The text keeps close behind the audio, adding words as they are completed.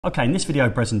Okay, in this video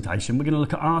presentation, we're going to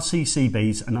look at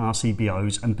RCCBs and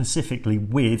RCBOs, and specifically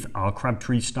with our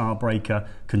Crabtree Starbreaker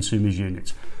consumers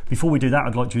units. Before we do that,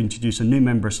 I'd like to introduce a new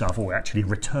member of staff, or actually a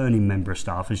returning member of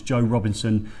staff, as Joe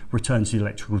Robinson returns to the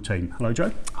electrical team. Hello,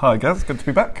 Joe. Hi, Gaz. Good to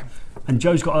be back. And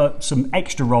Joe's got some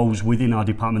extra roles within our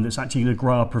department that's actually going to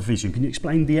grow our provision. Can you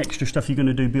explain the extra stuff you're going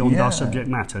to do beyond our subject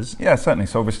matters? Yeah, certainly.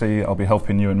 So obviously I'll be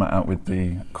helping you and Matt out with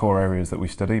the core areas that we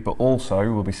study, but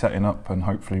also we'll be setting up and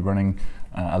hopefully running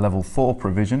a level 4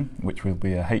 provision, which will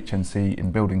be a HNC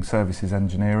in Building Services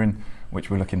Engineering, which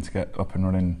we're looking to get up and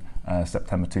running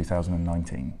September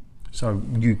 2019. So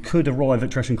you could arrive at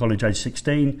Tresham College age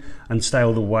 16 and stay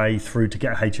all the way through to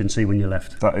get a HNC when you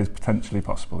left? That is potentially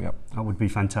possible, yep. That would be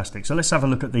fantastic. So let's have a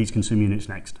look at these consumer units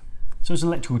next. So as an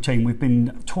electrical team, we've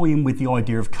been toying with the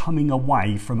idea of coming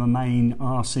away from a main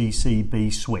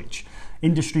RCCB switch.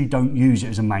 Industry don't use it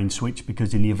as a main switch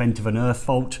because in the event of an earth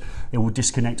fault, it will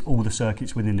disconnect all the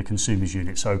circuits within the consumers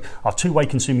unit. So our two-way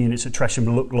consumer units at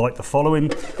Tresham look like the following,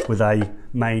 with a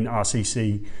main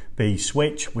RCCB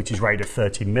switch, which is rated at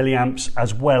 30 milliamps,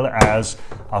 as well as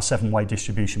our 7-way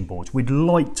distribution boards. We'd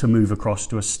like to move across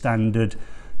to a standard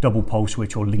double pole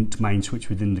switch or linked main switch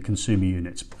within the consumer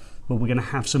units. But we're going to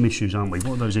have some issues, aren't we?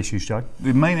 What are those issues, Joe?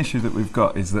 The main issue that we've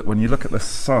got is that when you look at the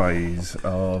size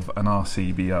of an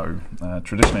RCBO,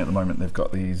 traditionally at the moment they've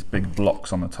got these big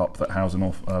blocks on the top that house a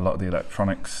lot of the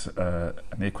electronics and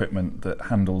the equipment that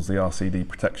handles the RCD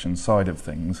protection side of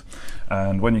things.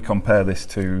 And when you compare this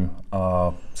to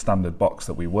our standard box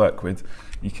that we work with,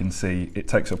 you can see it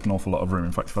takes up an awful lot of room.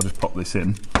 In fact, if I just pop this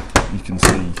in, you can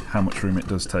see how much room it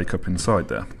does take up inside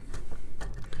there.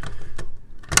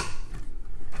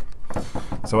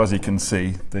 So as you can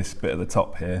see, this bit at the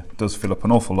top here does fill up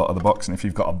an awful lot of the box, and if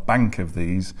you've got a bank of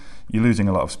these, you're losing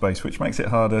a lot of space, which makes it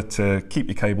harder to keep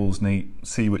your cables neat,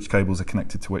 see which cables are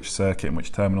connected to which circuit and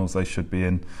which terminals they should be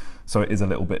in. So it is a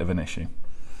little bit of an issue.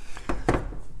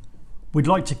 We'd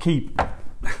like to keep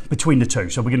between the two,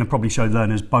 so we're going to probably show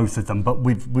learners both of them, but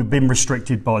we've been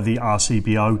restricted by the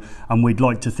RCBO, and we'd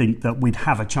like to think that we'd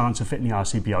have a chance of fitting the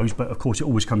RCBOs, but of course it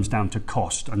always comes down to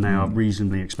cost, and they are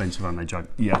reasonably expensive, aren't they, Joe?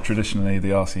 Yeah, traditionally the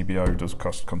RCBO does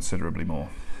cost considerably more.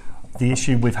 The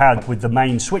issue we've had with the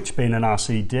main switch being an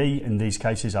RCD, in these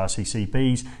cases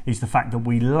RCCBs, is the fact that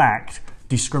we lacked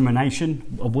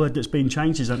discrimination, a word that's been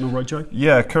changed. Is that not right, Joe?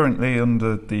 Yeah, currently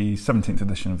under the 17th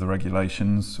edition of the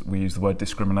regulations, we use the word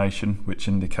discrimination, which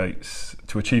indicates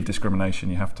to achieve discrimination,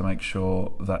 you have to make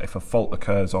sure that if a fault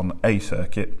occurs on a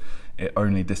circuit, it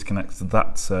only disconnects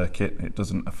that circuit. It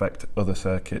doesn't affect other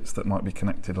circuits that might be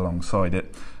connected alongside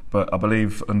it. But I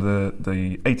believe under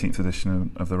the 18th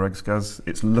edition of the regs, Gaz,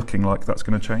 it's looking like that's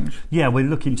going to change. Yeah, we're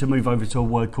looking to move over to a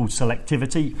word called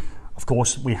selectivity. Of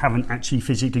course, we haven't actually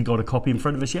physically got a copy in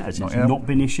front of us yet. It's not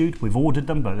been issued. We've ordered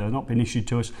them, but they've not been issued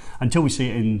to us. Until we see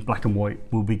it in black and white,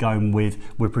 we'll be going with,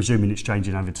 we're presuming it's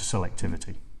changing over to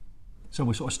selectivity. So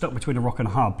we're sort of stuck between a rock and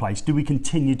a hard place. Do we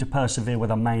continue to persevere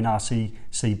with our main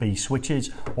RCCB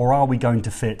switches, or are we going to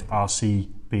fit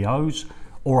RCBOs?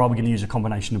 Or are we going to use a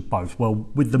combination of both? Well,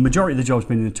 with the majority of the jobs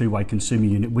being in a two-way consumer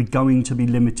unit, we're going to be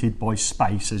limited by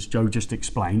space, as Joe just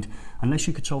explained, unless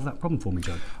you could solve that problem for me,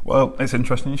 Joe. Well, it's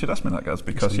interesting you should ask me that, Gaz,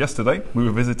 because yesterday we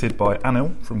were visited by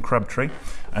Anil from Crabtree,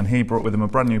 and he brought with him a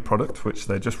brand new product, which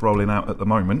they're just rolling out at the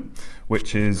moment,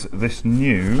 which is this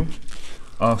new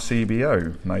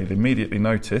RCBO. Now, you'll immediately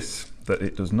notice that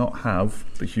it does not have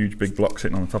the huge big block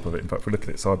sitting on the top of it. In fact, if we look at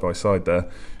it side by side there,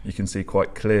 you can see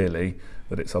quite clearly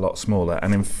that it's a lot smaller,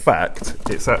 and in fact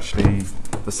it's actually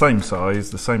the same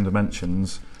size, the same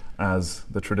dimensions as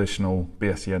the traditional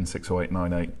BSEN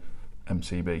 60898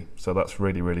 MCB. So that's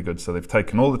really, really good. So they've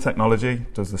taken all the technology,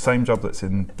 does the same job that's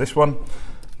in this one,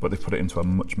 but they've put it into a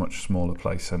much, much smaller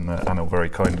place, and Anil very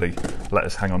kindly let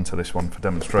us hang on to this one for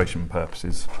demonstration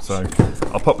purposes. So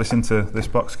I'll pop this into this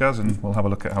box, Gaz, and we'll have a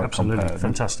look at how it compares. Absolutely,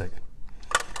 fantastic.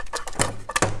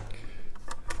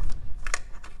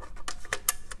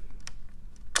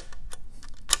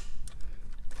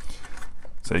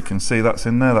 So you can see that's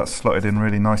in there, that's slotted in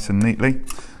really nice and neatly.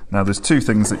 Now there's two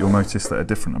things that you'll notice that are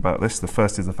different about this. The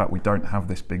first is the fact we don't have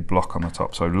this big block on the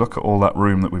top. So look at all that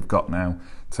room that we've got now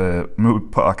to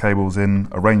put our cables in,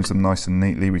 arrange them nice and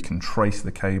neatly. We can trace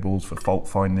the cables for fault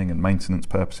finding and maintenance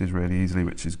purposes really easily,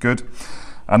 which is good.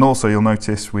 And also you'll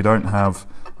notice we don't have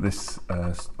this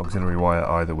auxiliary wire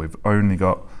either. We've only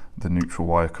got the neutral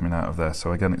wire coming out of there.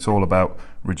 So again, it's all about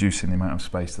reducing the amount of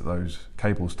space that those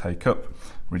cables take up,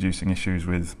 reducing issues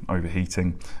with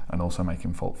overheating, and also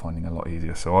making fault finding a lot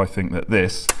easier. So I think that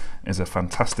this is a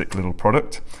fantastic little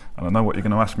product, and I know what you're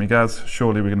going to ask me, Gaz.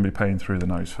 Surely we're going to be paying through the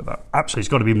nose for that. Absolutely, it's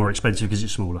got to be more expensive because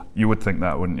it's smaller. You would think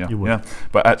that, wouldn't you? You would. Yeah.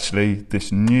 But actually,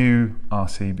 this new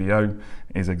RCBO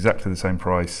is exactly the same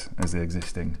price as the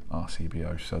existing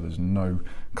RCBO, so there's no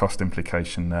cost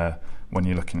implication there when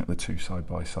you're looking at the two side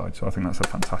by side. So I think that's a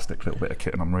fantastic little bit of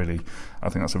kit, and I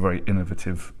think that's a very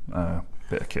innovative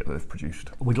bit of kit that they've produced.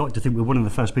 We'd like to think we're one of the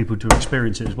first people to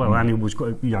experience it as well. Annie was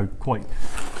quite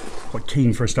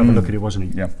keen for us to have a look at it,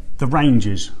 wasn't he? Yeah. The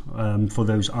ranges for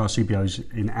those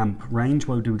RCBOs in amp range,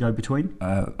 where do we go between?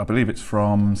 I believe it's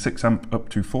from 6 amp up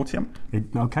to 40 amp.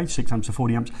 Okay, 6 amps to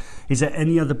 40 amps. Is there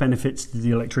any other benefits to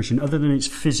the electrician other than its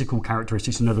physical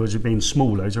characteristics? In other words, it being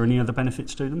smaller, is there any other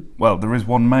benefits to them? Well, there is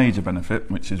one major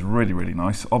benefit, which is really, really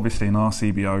nice. Obviously, an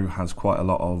RCBO has quite a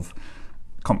lot of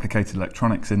complicated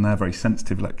electronics in there, very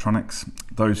sensitive electronics.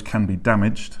 Those can be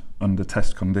damaged under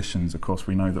test conditions. Of course,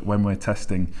 we know that when we're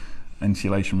testing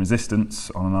insulation resistance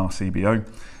on an RCBO,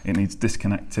 it needs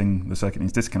disconnecting, the circuit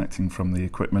needs disconnecting from the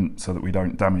equipment so that we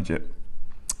don't damage it.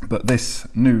 But this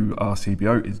new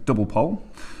RCBO is double pole,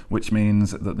 which means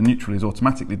that the neutral is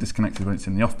automatically disconnected when it's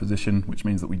in the off position, which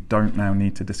means that we don't now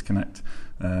need to disconnect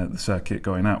the circuit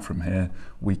going out from here.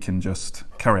 We can just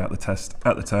carry out the test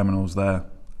at the terminals there,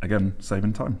 again,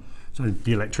 saving time. So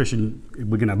the electrician,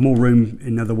 we're going to have more room,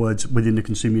 in other words, within the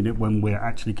consumer unit when we're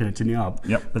actually connecting it up.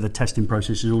 Yep. But the testing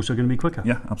process is also going to be quicker.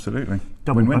 Yeah, absolutely.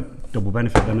 Win-win. Double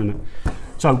benefit then, isn't it?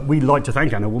 So we'd like to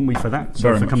thank Anna, wouldn't we, for that?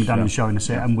 So for coming down and showing us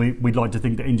it. And we'd like to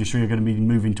think that industry are going to be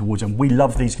moving towards them. We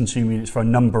love these consumer units for a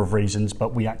number of reasons,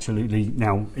 but we absolutely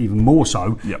now, even more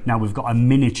so, now we've got a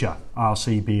miniature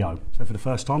RCBO. So for the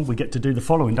first time, we get to do the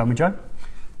following, don't we, Joe?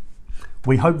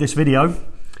 We hope this video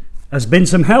has been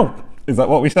some help. Is that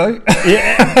what we say?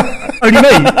 Yeah. Only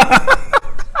me.